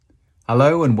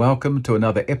Hello and welcome to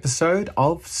another episode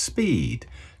of Speed.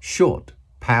 Short,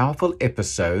 powerful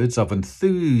episodes of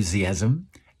enthusiasm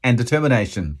and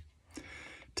determination.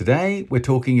 Today we're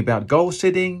talking about goal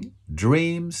setting,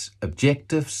 dreams,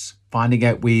 objectives, finding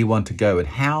out where you want to go and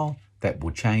how that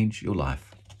will change your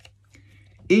life.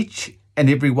 Each and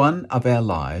every one of our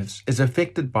lives is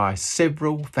affected by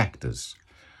several factors.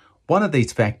 One of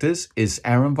these factors is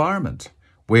our environment,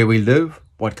 where we live,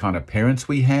 what kind of parents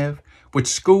we have, which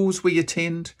schools we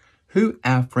attend, who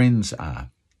our friends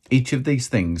are. Each of these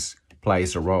things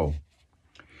plays a role.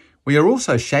 We are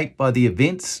also shaped by the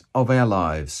events of our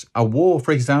lives. A war,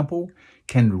 for example,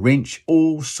 can wrench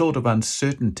all sort of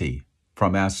uncertainty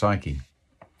from our psyche.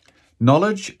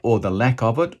 Knowledge, or the lack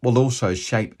of it, will also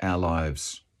shape our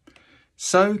lives.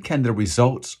 So can the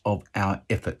results of our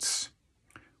efforts.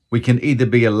 We can either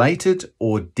be elated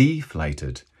or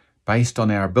deflated, based on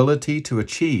our ability to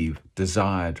achieve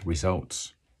desired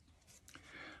results.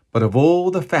 But of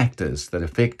all the factors that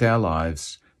affect our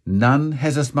lives, none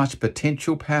has as much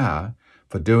potential power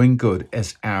for doing good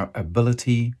as our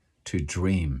ability to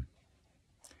dream.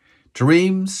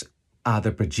 Dreams are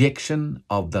the projection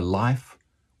of the life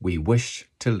we wish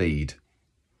to lead.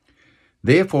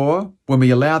 Therefore, when we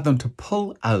allow them to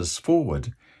pull us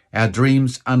forward, our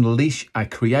dreams unleash a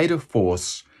creative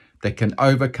force that can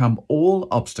overcome all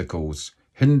obstacles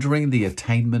hindering the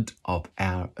attainment of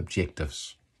our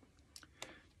objectives.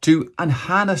 To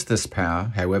unharness this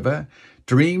power, however,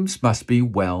 dreams must be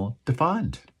well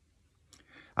defined.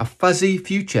 A fuzzy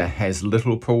future has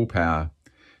little pull power.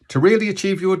 To really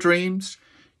achieve your dreams,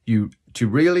 to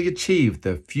really achieve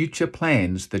the future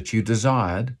plans that you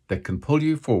desired that can pull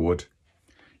you forward,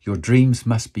 your dreams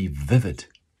must be vivid.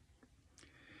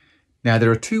 Now,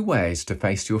 there are two ways to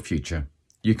face your future.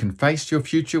 You can face your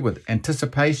future with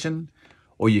anticipation,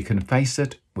 or you can face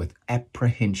it with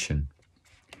apprehension.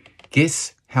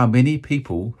 Guess how many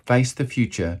people face the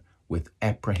future with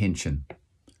apprehension?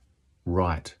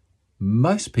 Right,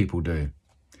 most people do.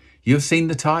 You've seen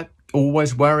the type,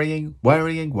 always worrying.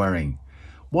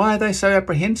 Why are they so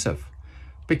apprehensive?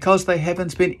 Because they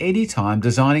haven't spent any time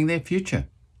designing their future.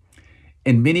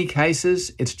 In many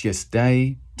cases, it's just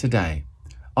day to day.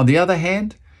 On the other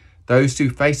hand, those who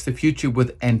face the future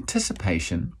with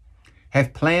anticipation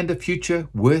have planned a future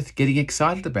worth getting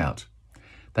excited about.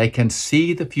 They can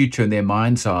see the future in their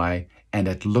mind's eye and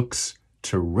it looks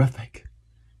terrific.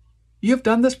 You've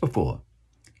done this before.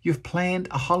 You've planned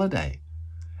a holiday,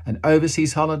 an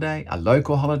overseas holiday, a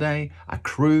local holiday, a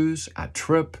cruise, a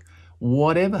trip,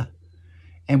 whatever.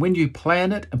 And when you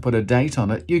plan it and put a date on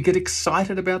it, you get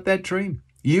excited about that dream.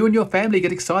 You and your family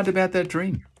get excited about that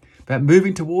dream, about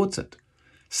moving towards it.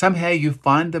 Somehow you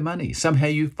find the money. Somehow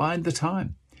you find the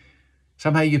time.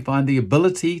 Somehow you find the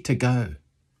ability to go.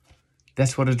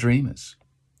 That's what a dream is.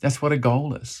 That's what a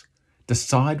goal is.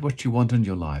 Decide what you want in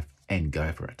your life and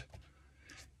go for it.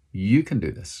 You can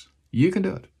do this. You can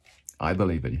do it. I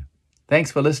believe in you.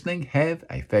 Thanks for listening. Have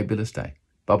a fabulous day.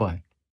 Bye-bye.